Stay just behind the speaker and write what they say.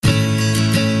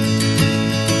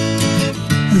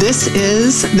This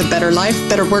is the Better Life,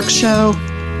 Better Work Show,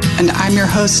 and I'm your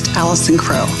host, Allison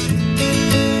Crow.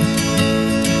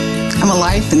 I'm a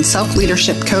life and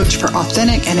self-leadership coach for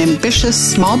authentic and ambitious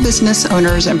small business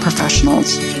owners and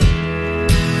professionals.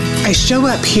 I show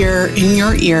up here in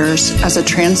your ears as a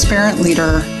transparent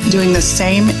leader doing the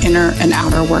same inner and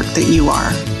outer work that you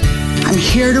are. I'm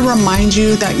here to remind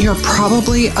you that you're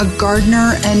probably a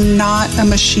gardener and not a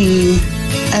machine,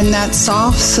 and that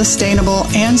soft, sustainable,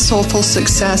 and soulful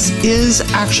success is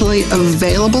actually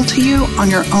available to you on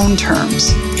your own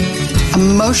terms.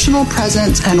 Emotional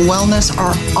presence and wellness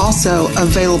are also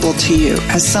available to you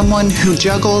as someone who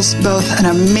juggles both an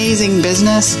amazing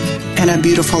business and a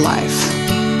beautiful life.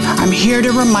 I'm here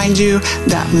to remind you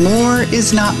that more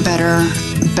is not better,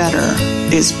 better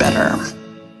is better.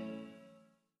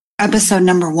 Episode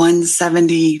number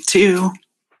 172.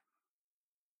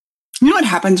 You know what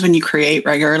happens when you create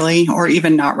regularly, or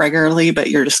even not regularly, but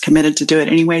you're just committed to do it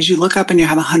anyways? You look up and you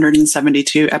have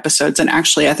 172 episodes. And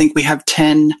actually, I think we have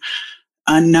 10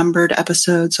 unnumbered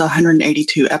episodes, so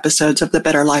 182 episodes of the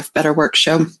Better Life, Better Work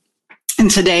Show.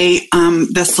 And today,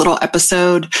 this little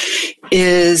episode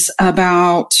is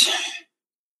about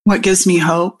what gives me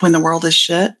hope when the world is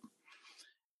shit.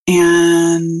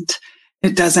 And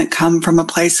it doesn't come from a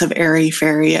place of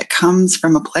airy-fairy. It comes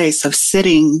from a place of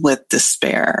sitting with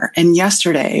despair. And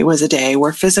yesterday was a day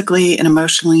where physically and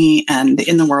emotionally and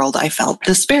in the world, I felt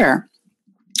despair.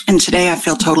 And today I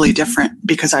feel totally different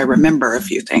because I remember a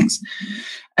few things.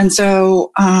 And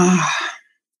so,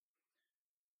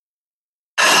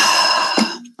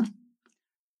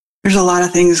 there's a lot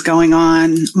of things going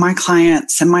on. My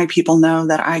clients and my people know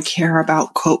that I care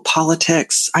about, quote,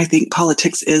 politics. I think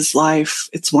politics is life.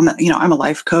 It's I'm a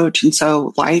life coach. And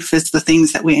so life is the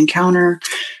things that we encounter.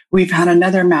 We've had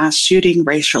another mass shooting,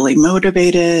 racially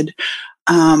motivated.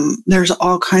 There's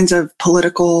all kinds of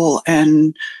political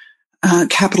and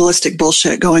capitalistic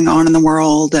bullshit going on in the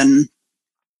world. And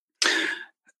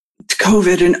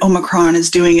COVID and Omicron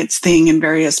is doing its thing in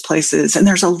various places. And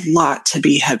there's a lot to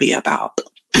be heavy about.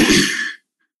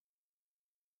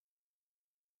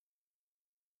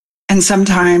 And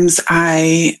sometimes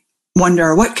I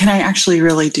wonder, what can I actually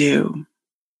really do?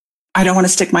 I don't want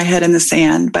to stick my head in the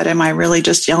sand, but am I really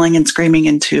just yelling and screaming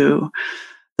into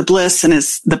the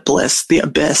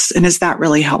abyss? And is that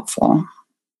really helpful?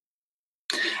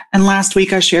 And last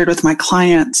week I shared with my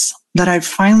clients that I've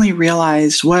finally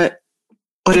realized what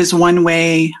is one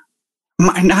way,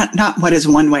 not what is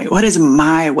one way, what is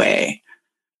my way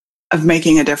of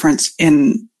making a difference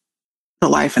in the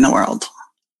life and the world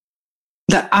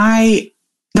that I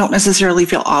don't necessarily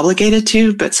feel obligated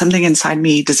to, but something inside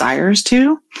me desires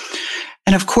to.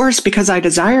 And of course, because I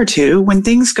desire to, when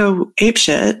things go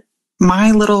apeshit,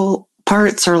 my little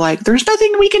parts are like, there's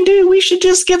nothing we can do. We should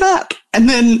just give up. And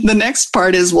then the next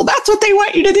part is, well, that's what they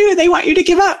want you to do. They want you to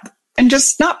give up and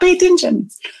just not pay attention.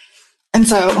 And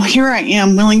so here I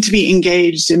am, willing to be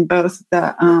engaged in both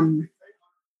the,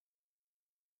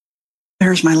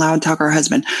 there's my loud talker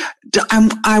husband.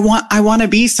 I want to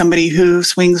be somebody who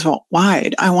swings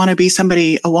wide. I want to be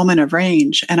a woman of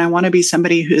range, and I want to be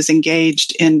somebody who is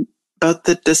engaged in both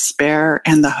the despair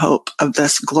and the hope of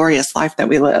this glorious life that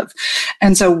we live.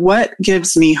 And so what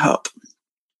gives me hope?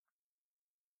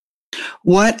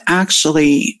 What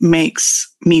actually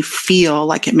makes me feel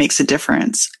like it makes a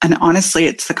difference? And honestly,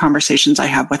 it's the conversations I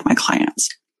have with my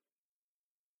clients.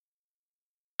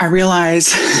 I realize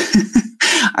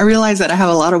that I have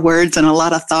a lot of words and a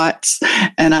lot of thoughts,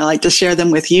 and I like to share them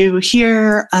with you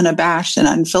here, unabashed and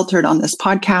unfiltered on this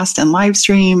podcast and live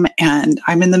stream. And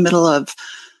I'm not in the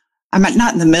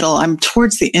middle, I'm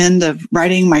towards the end of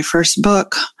writing my first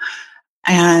book.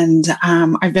 And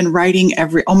I've been writing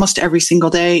almost every single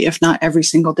day, if not every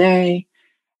single day.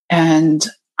 And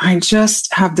I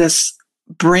just have this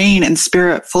brain and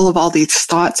spirit full of all these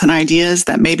thoughts and ideas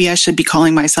that maybe I should be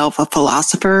calling myself a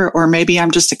philosopher, or maybe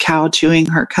I'm just a cow chewing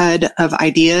her cud of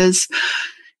ideas.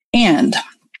 And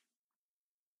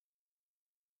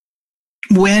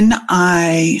when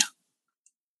I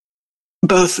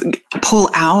both pull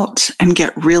out and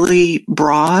get really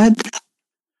broad,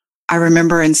 I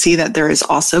remember and see that there is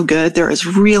also good. There is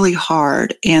really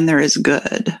hard and there is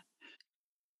good.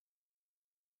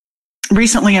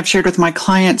 Recently, I've shared with my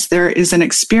clients, there is an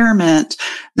experiment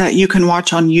that you can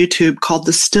watch on YouTube called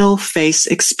the Still Face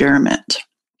Experiment.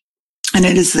 And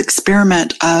it is the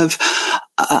experiment of,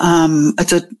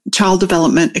 it's a child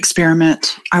development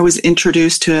experiment. I was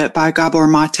introduced to it by Gabor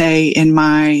Mate in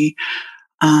my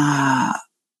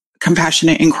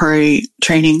compassionate inquiry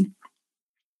training.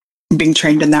 I'm being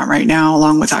trained in that right now,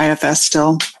 along with IFS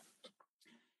still.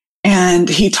 And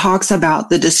he talks about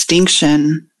the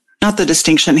distinction not the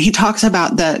distinction. He talks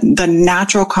about the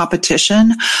natural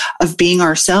competition of being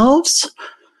ourselves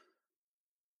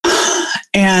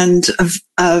and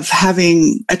of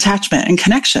having attachment and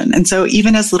connection. And so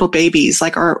even as little babies,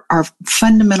 like our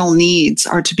fundamental needs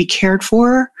are to be cared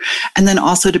for and then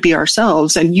also to be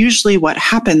ourselves. And usually what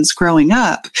happens growing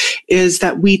up is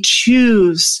that we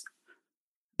choose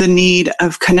the need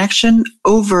of connection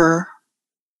over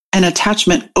an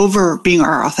attachment over being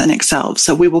our authentic self.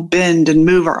 So we will bend and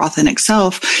move our authentic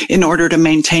self in order to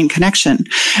maintain connection.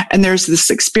 And there's this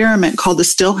experiment called the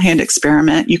still hand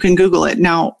experiment. You can Google it.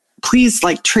 Now, please,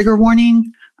 like, trigger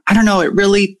warning. I don't know. It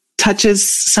really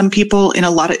touches some people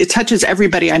it touches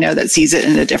everybody I know that sees it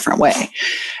in a different way.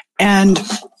 And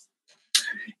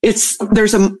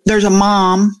there's a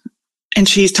mom, and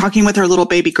she's talking with her little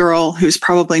baby girl who's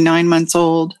probably 9 months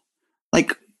old,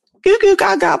 like goo goo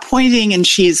gaga pointing, and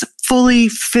she's fully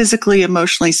physically,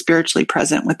 emotionally, spiritually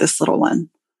present with this little one.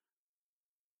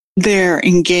 They're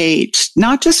engaged,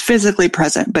 not just physically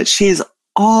present, but she is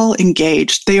all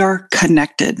engaged. They are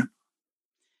connected.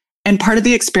 And part of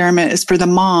the experiment is for the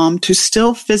mom to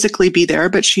still physically be there,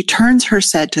 but she turns her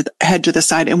head to the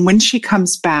side. And when she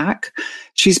comes back,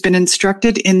 she's been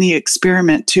instructed in the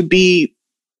experiment to be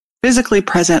physically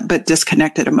present, but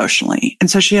disconnected emotionally. And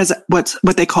so she has what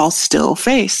they call still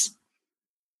face.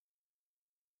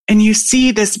 And you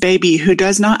see this baby who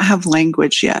does not have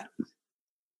language yet.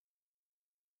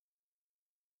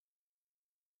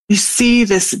 You see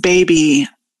this baby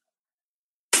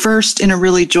first in a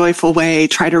really joyful way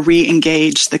try to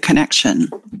re-engage the connection.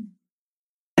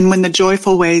 And when the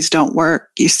joyful ways don't work,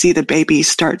 you see the baby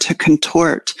start to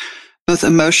contort both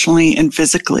emotionally and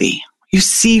physically. You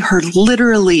see her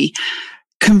literally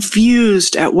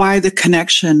confused at why the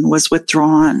connection was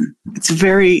withdrawn. It's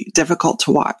very difficult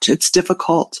to watch. It's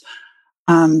difficult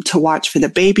to watch for the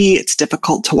baby. It's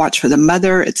difficult to watch for the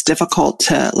mother. It's difficult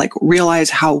to realize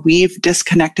how we've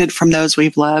disconnected from those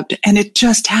we've loved. And it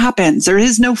just happens. There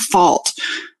is no fault.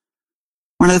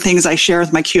 One of the things I share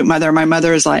with my cute mother, my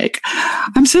mother is like,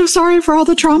 I'm so sorry for all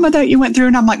the trauma that you went through.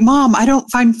 And I'm like, Mom, I don't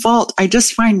find fault. I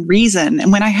just find reason.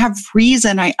 And when I have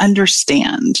reason, I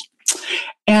understand.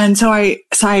 And so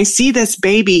I see this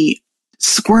baby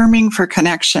squirming for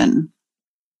connection.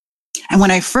 And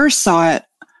when I first saw it,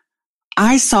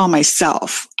 I saw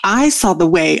myself. I saw the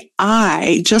way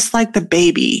just like the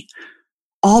baby,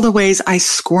 all the ways I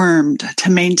squirmed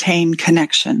to maintain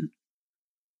connection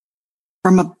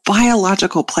from a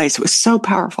biological place. It was so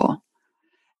powerful.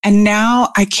 And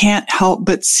now I can't help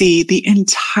but see the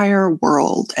entire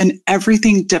world and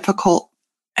everything difficult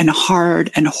and hard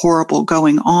and horrible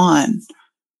going on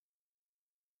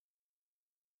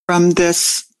from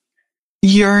this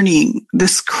yearning,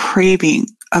 this craving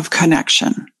of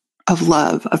connection, of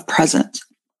love, of presence.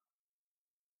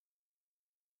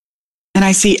 And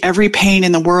I see every pain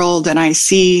in the world, and I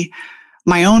see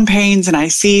my own pains, and I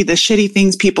see the shitty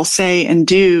things people say and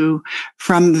do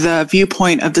from the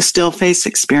viewpoint of the still face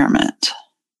experiment,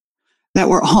 that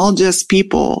we're all just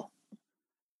people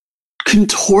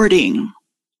contorting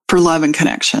for love and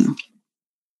connection.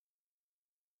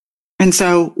 And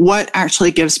so what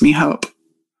actually gives me hope?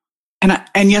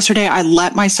 And yesterday I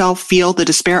let myself feel the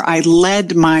despair. I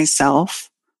led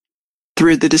myself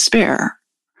through the despair.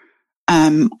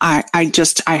 I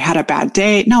had a bad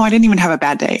day. No, I didn't even have a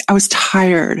bad day. I was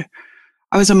tired.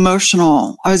 I was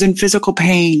emotional. I was in physical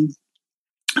pain.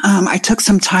 I took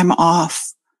some time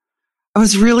off. I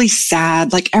was really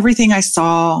sad. Like everything I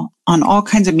saw on all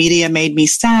kinds of media made me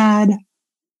sad.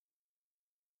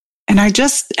 And I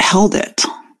just held it.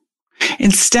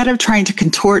 Instead of trying to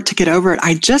contort to get over it,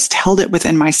 I just held it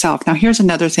within myself. Now, here's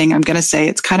another thing I'm going to say.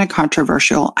 It's kind of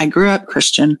controversial. I grew up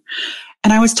Christian,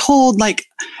 and I was told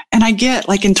and I get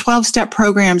in 12-step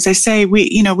programs, they say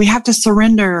we have to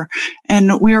surrender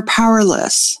and we are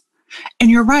powerless.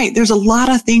 And you're right. There's a lot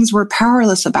of things we're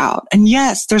powerless about. And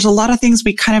yes, there's a lot of things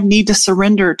we kind of need to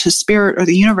surrender to spirit or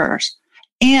the universe.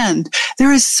 And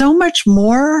there is so much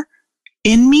more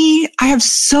in me. I have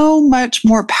so much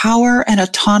more power and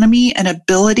autonomy and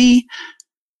ability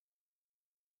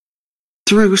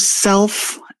through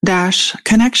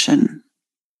self-connection.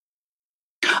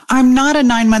 I'm not a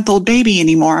 9-month-old baby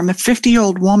anymore. I'm a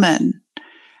 50-year-old woman.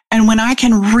 And when I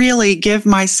can really give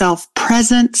myself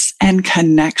presence and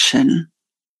connection,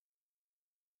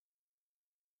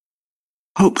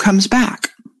 hope comes back.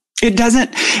 It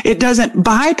doesn't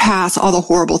bypass all the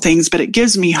horrible things, but it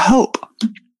gives me hope.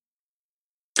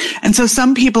 And so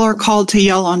some people are called to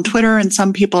yell on Twitter, and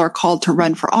some people are called to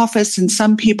run for office, and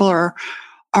some people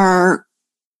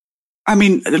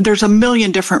there's a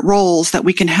million different roles that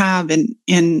we can have in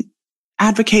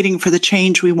advocating for the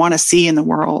change we want to see in the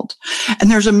world. And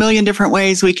there's a million different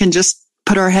ways we can just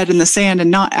put our head in the sand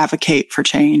and not advocate for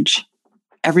change.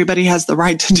 Everybody has the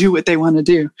right to do what they want to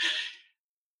do.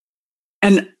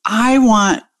 And I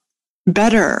want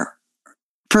better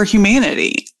for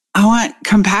humanity. I want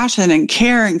compassion and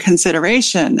care and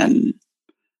consideration,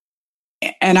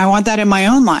 and I want that in my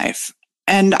own life.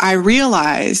 And I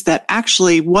realize that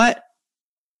actually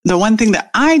the one thing that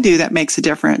I do that makes a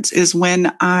difference is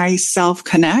when I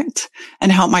self-connect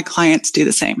and help my clients do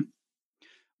the same.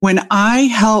 When I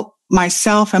help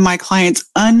myself and my clients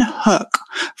unhook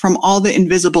from all the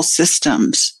invisible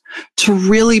systems to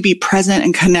really be present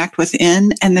and connect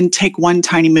within, and then take one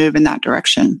tiny move in that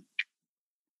direction.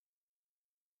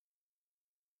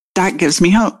 That gives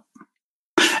me hope.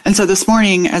 And so this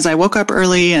morning, as I woke up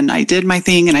early and I did my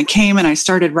thing and I came and I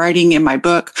started writing in my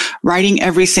book, writing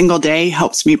every single day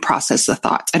helps me process the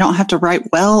thoughts. I don't have to write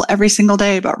well every single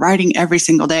day, but writing every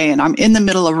single day. And I'm in the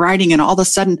middle of writing, and all of a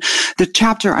sudden the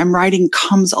chapter I'm writing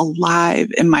comes alive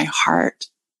in my heart.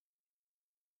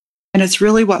 And it's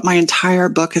really what my entire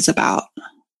book is about.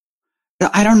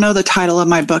 I don't know the title of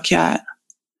my book yet.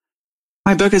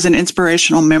 My book is an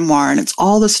inspirational memoir, and it's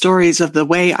all the stories of the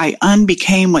way I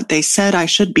unbecame what they said I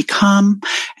should become.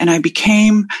 And I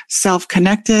became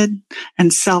self-connected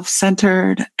and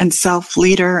self-centered and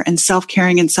self-leader and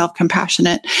self-caring and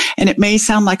self-compassionate. And it may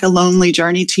sound like a lonely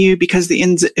journey to you because the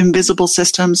invisible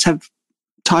systems have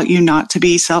taught you not to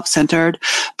be self-centered.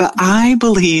 But I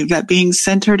believe that being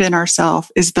centered in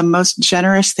ourselves is the most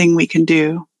generous thing we can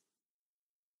do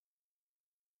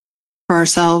for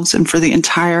ourselves and for the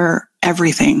entire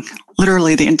everything,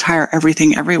 literally the entire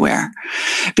everything everywhere.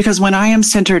 Because when I am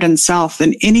centered in self,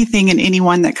 then anything and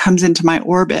anyone that comes into my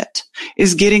orbit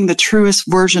is getting the truest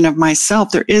version of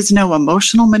myself. There is no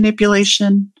emotional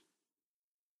manipulation.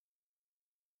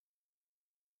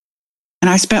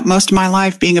 And I spent most of my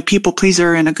life being a people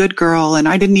pleaser and a good girl, and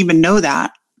I didn't even know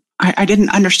that. I didn't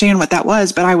understand what that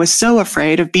was, but I was so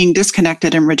afraid of being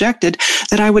disconnected and rejected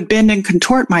that I would bend and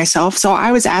contort myself. So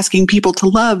I was asking people to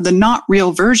love the not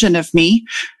real version of me.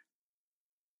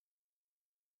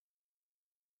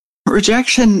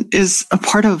 Rejection is a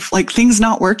part of things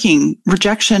not working.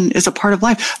 Rejection is a part of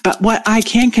life. But what I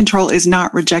can control is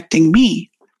not rejecting me.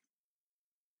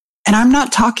 And I'm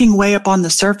not talking way up on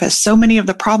the surface. So many of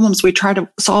the problems we try to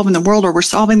solve in the world, or we're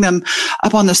solving them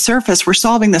up on the surface, we're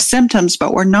solving the symptoms,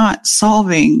 but we're not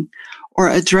solving or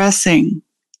addressing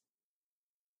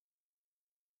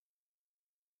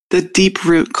the deep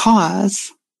root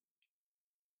cause.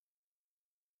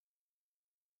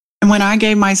 And when I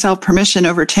gave myself permission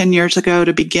over 10 years ago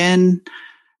to begin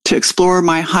to explore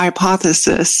my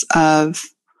hypothesis of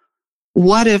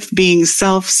what if being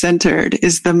self-centered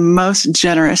is the most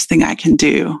generous thing I can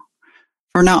do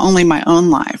for not only my own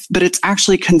life, but it's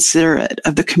actually considerate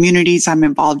of the communities I'm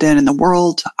involved in and the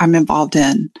world I'm involved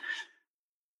in.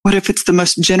 What if it's the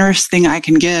most generous thing I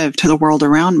can give to the world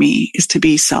around me is to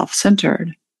be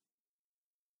self-centered?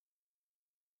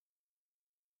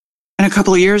 And a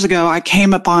couple of years ago, I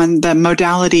came upon the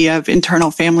modality of internal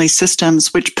family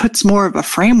systems, which puts more of a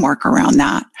framework around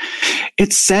that.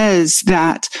 It says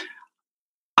that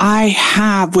I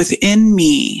have within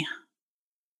me,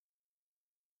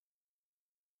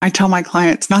 I tell my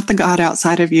clients, not the God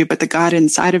outside of you, but the God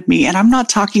inside of me. And I'm not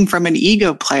talking from an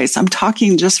ego place. I'm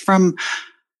talking just from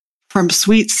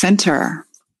sweet center,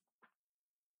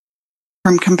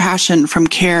 from compassion, from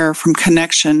care, from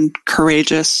connection,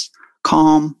 courageous,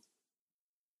 calm,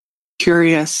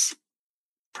 curious,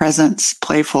 presence,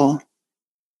 playful.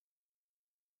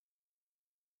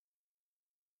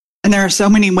 And there are so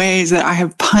many ways that I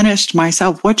have punished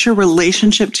myself. What's your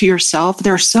relationship to yourself?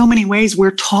 There are so many ways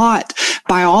we're taught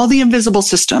by all the invisible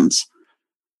systems.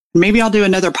 Maybe I'll do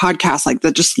another podcast like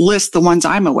that, just list the ones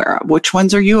I'm aware of. Which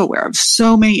ones are you aware of?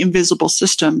 So many invisible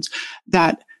systems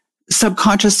that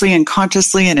subconsciously and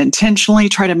consciously and intentionally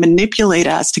try to manipulate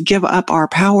us to give up our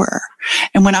power.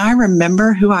 And when I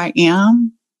remember who I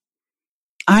am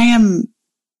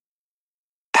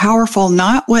powerful,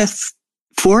 not with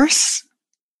force,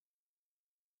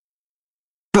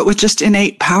 but with just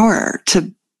innate power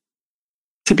to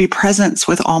be presence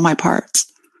with all my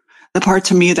parts. The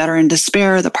parts of me that are in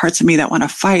despair, the parts of me that want to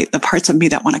fight, the parts of me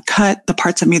that want to cut, the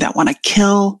parts of me that want to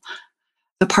kill,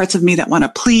 the parts of me that want to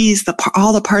please,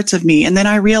 all the parts of me. And then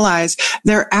I realize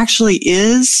there actually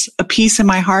is a piece in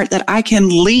my heart that I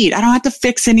can lead. I don't have to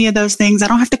fix any of those things. I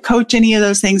don't have to coach any of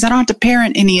those things. I don't have to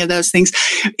parent any of those things.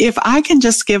 If I can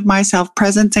just give myself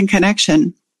presence and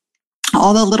connection,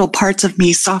 all the little parts of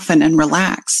me soften and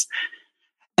relax.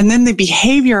 And then the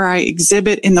behavior I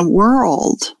exhibit in the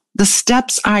world The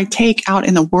steps I take out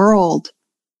in the world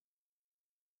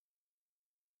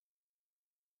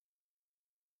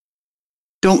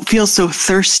don't feel so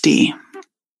thirsty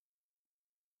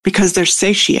because they're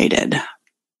satiated.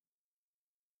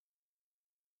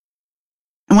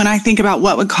 And when I think about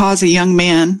what would cause a young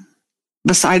man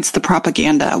besides the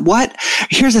propaganda,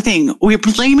 here's the thing, we're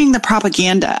blaming the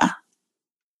propaganda.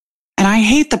 And I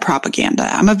hate the propaganda.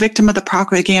 I'm a victim of the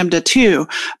propaganda too.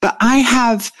 But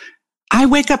I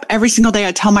wake up every single day.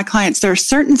 I tell my clients there are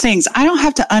certain things I don't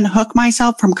have to unhook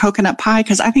myself from coconut pie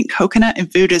because I think coconut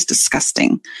and food is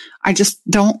disgusting. I just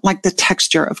don't like the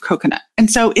texture of coconut. And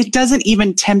so it doesn't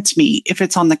even tempt me if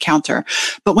it's on the counter.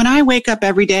 But when I wake up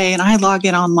every day and I log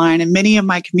in online, and many of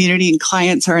my community and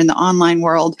clients are in the online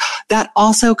world, that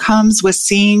also comes with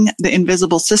seeing the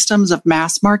invisible systems of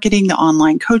mass marketing, the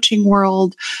online coaching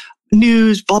world,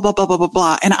 news, blah, blah, blah, blah, blah,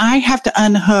 blah. And I have to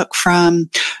unhook from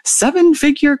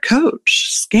 7-figure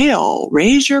coach, scale,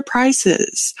 raise your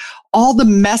prices, all the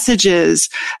messages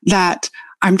that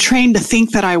I'm trained to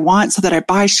think that I want so that I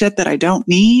buy shit that I don't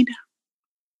need.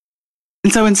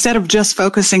 And so instead of just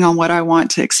focusing on what I want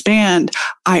to expand,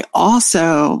 I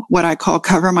also, what I call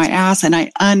cover my ass, and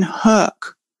I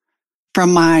unhook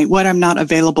from what I'm not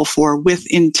available for with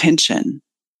intention.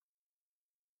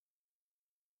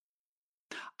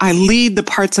 I lead the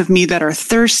parts of me that are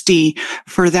thirsty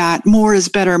for that more is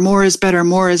better, more is better,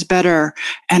 more is better.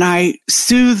 And I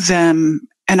soothe them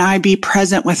and I be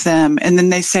present with them. And then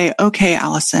they say, okay,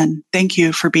 Allison, thank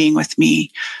you for being with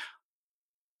me.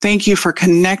 Thank you for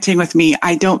connecting with me.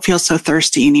 I don't feel so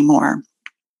thirsty anymore.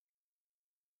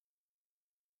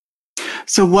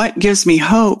 So what gives me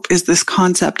hope is this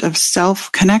concept of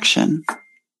self-connection.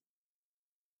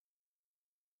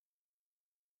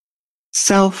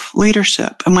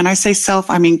 Self-leadership. And when I say self,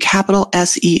 I mean capital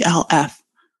SELF.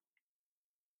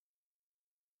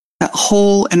 That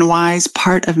whole and wise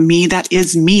part of me, that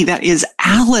is me, that is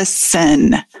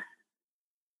Allison.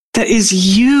 That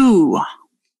is you.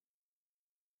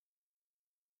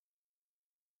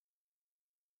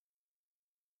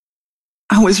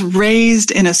 I was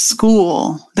raised in a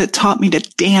school that taught me to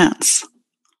dance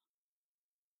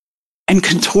and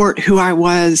contort who I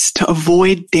was to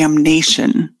avoid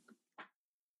damnation.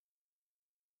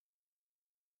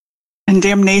 And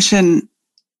damnation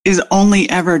is only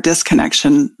ever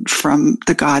disconnection from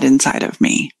the God inside of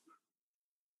me.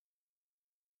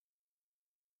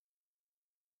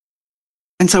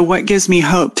 And so what gives me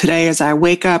hope today as I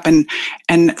wake up and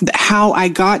how I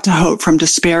got to hope from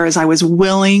despair is I was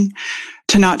willing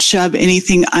to not shove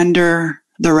anything under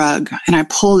the rug. And I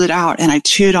pulled it out and I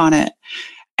chewed on it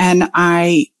and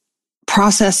I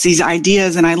processed these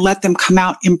ideas and I let them come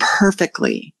out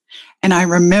imperfectly. And I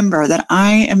remember that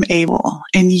I am able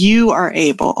and you are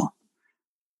able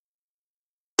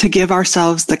to give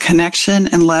ourselves the connection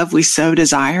and love we so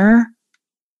desire.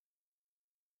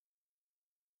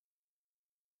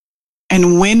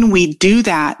 And when we do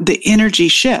that, the energy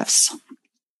shifts.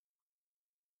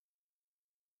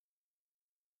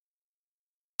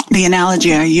 The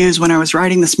analogy I used when I was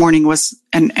writing this morning was,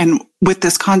 and with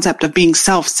this concept of being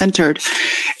self-centered,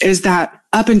 is that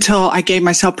up until I gave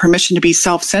myself permission to be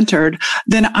self-centered,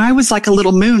 then I was like a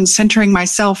little moon centering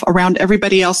myself around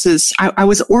everybody else's. I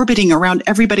was orbiting around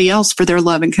everybody else for their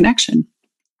love and connection.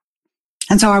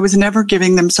 And so I was never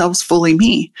giving themselves fully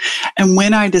me. And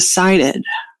when I decided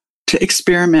to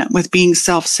experiment with being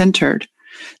self-centered,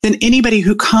 then anybody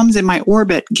who comes in my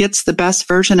orbit gets the best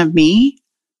version of me.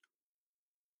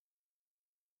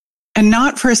 And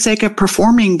not for the sake of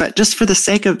performing, but just for the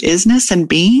sake of isness and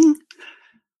being.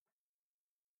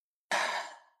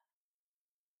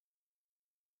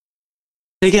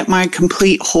 They get my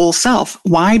complete whole self.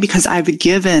 Why? Because I've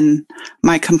given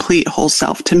my complete whole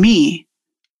self to me.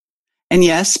 And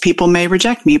yes, people may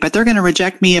reject me, but they're going to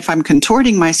reject me if I'm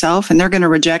contorting myself, and they're going to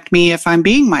reject me if I'm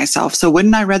being myself. So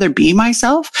wouldn't I rather be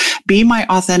myself, be my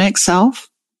authentic self,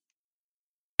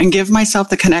 and give myself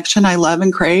the connection I love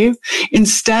and crave,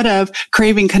 instead of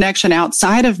craving connection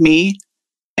outside of me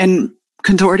and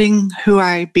contorting who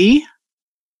I be?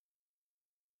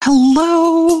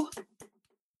 Hello.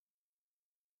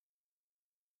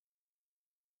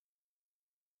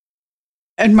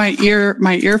 And my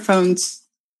earphones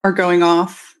are going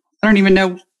off. I don't even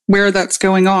know where that's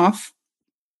going off.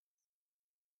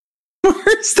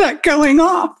 Where's that going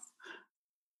off?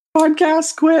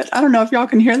 Podcast quit. I don't know if y'all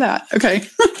can hear that. Okay.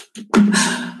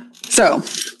 So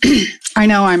I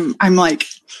know I'm like,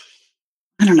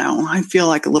 I don't know. I feel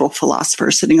like a little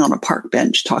philosopher sitting on a park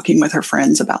bench talking with her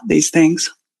friends about these things.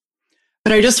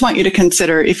 But I just want you to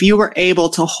consider, if you were able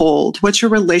to hold, what's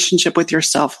your relationship with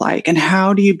yourself like? And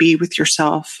how do you be with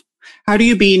yourself? How do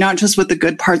you be not just with the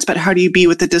good parts, but how do you be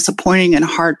with the disappointing and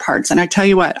hard parts? And I tell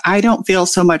you what, I don't feel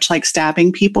so much like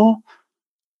stabbing people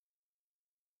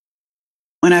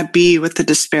when I be with the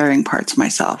despairing parts of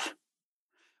myself.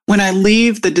 When I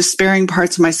leave the despairing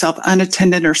parts of myself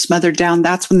unattended or smothered down,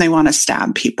 that's when they want to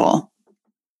stab people.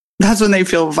 That's when they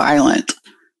feel violent.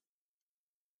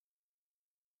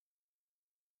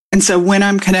 And so when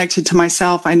I'm connected to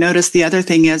myself, I notice the other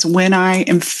thing is when I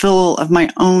am full of my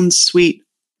own sweet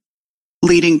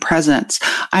leading presence,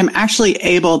 I'm actually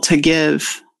able to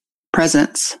give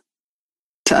presence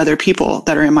to other people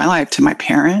that are in my life, to my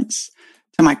parents,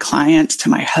 to my clients,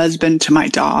 to my husband, to my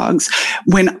dogs.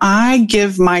 When I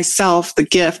give myself the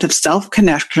gift of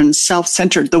self-connection,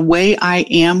 self-centered, the way I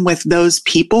am with those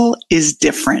people is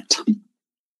different.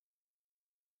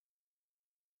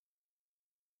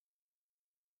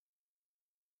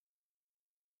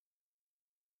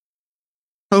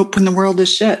 Hope when the world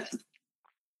is shit.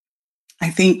 I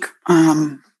think,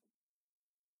 right,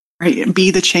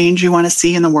 be the change you want to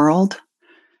see in the world.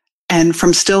 And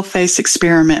from still face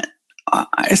experiment,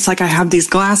 it's like I have these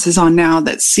glasses on now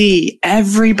that see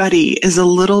everybody is a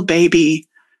little baby,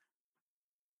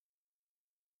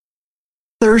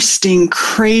 thirsting,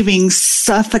 craving,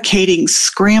 suffocating,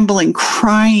 scrambling,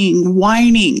 crying,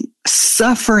 whining,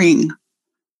 suffering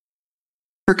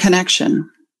for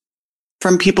connection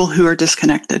from people who are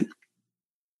disconnected.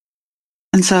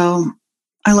 And so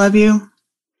I love you.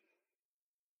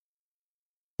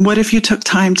 What if you took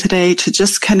time today to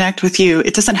just connect with you?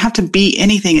 It doesn't have to be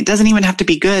anything. It doesn't even have to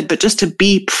be good, but just to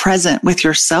be present with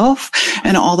yourself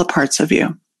and all the parts of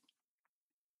you.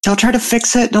 Don't try to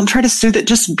fix it. Don't try to soothe it.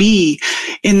 Just be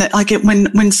in the, like it,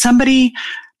 when somebody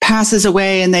passes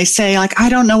away and they say, like, I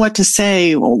don't know what to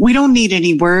say. Well, we don't need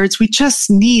any words. We just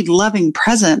need loving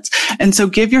presence. And so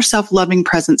give yourself loving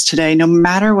presence today, no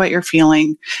matter what you're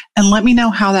feeling. And let me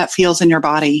know how that feels in your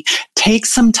body. Take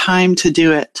some time to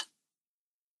do it.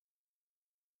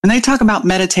 When they talk about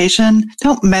meditation,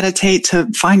 don't meditate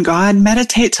to find God.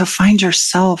 Meditate to find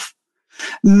yourself.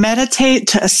 Meditate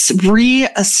to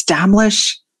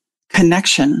reestablish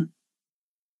connection.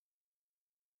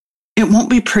 It won't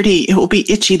be pretty. It will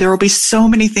be itchy. There will be so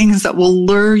many things that will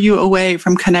lure you away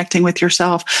from connecting with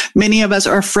yourself. Many of us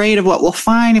are afraid of what we'll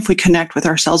find if we connect with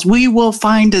ourselves. We will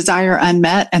find desire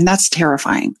unmet, and that's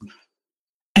terrifying.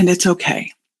 And it's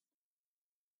okay.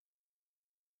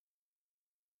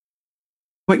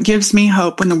 What gives me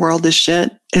hope when the world is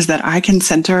shit is that I can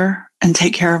center and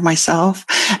take care of myself.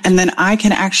 And then I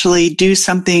can actually do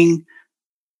something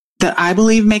that I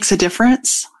believe makes a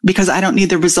difference because I don't need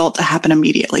the result to happen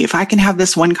immediately. If I can have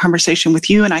this one conversation with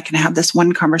you and I can have this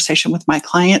one conversation with my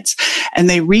clients and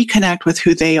they reconnect with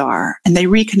who they are and they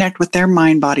reconnect with their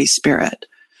mind, body, spirit,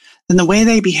 then the way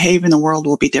they behave in the world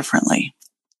will be differently.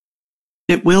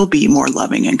 It will be more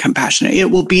loving and compassionate. It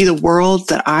will be the world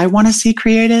that I want to see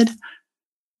created.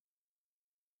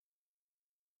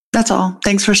 That's all.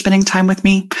 Thanks for spending time with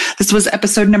me. This was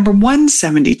episode number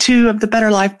 172 of the Better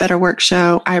Life, Better Work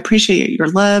show. I appreciate your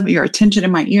love, your attention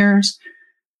in my ears.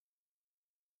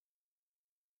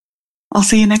 I'll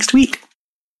see you next week.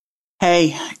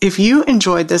 Hey, if you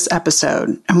enjoyed this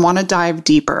episode and want to dive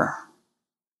deeper,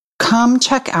 come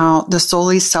check out the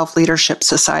Soully Self-Leadership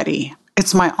Society.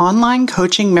 It's my online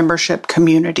coaching membership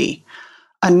community.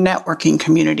 A networking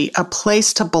community, a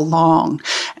place to belong,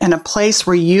 and a place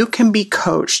where you can be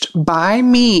coached by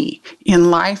me in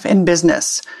life and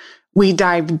business. We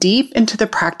dive deep into the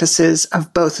practices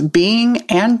of both being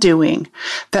and doing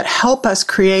that help us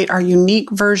create our unique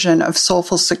version of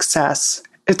soulful success.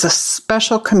 It's a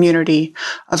special community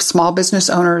of small business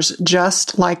owners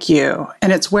just like you,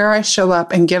 and it's where I show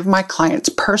up and give my clients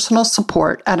personal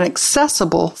support at an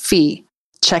accessible fee.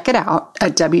 Check it out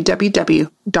at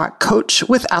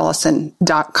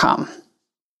www.coachwithallison.com.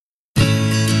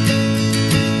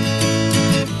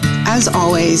 As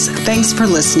always, thanks for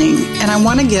listening. And I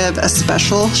want to give a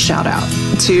special shout out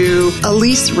to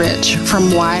Elise Rich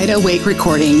from Wide Awake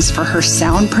Recordings for her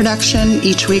sound production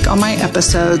each week on my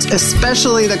episodes,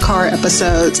 especially the car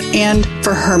episodes, and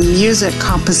for her music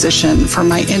composition for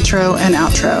my intro and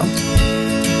outro.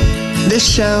 This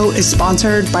show is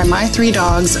sponsored by my 3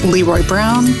 dogs, Leroy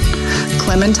Brown,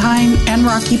 Clementine, and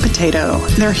Rocky Potato.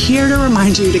 They're here to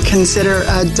remind you to consider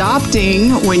adopting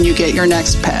when you get your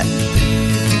next pet.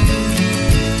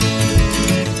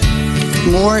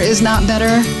 More is not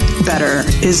better. Better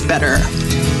is better.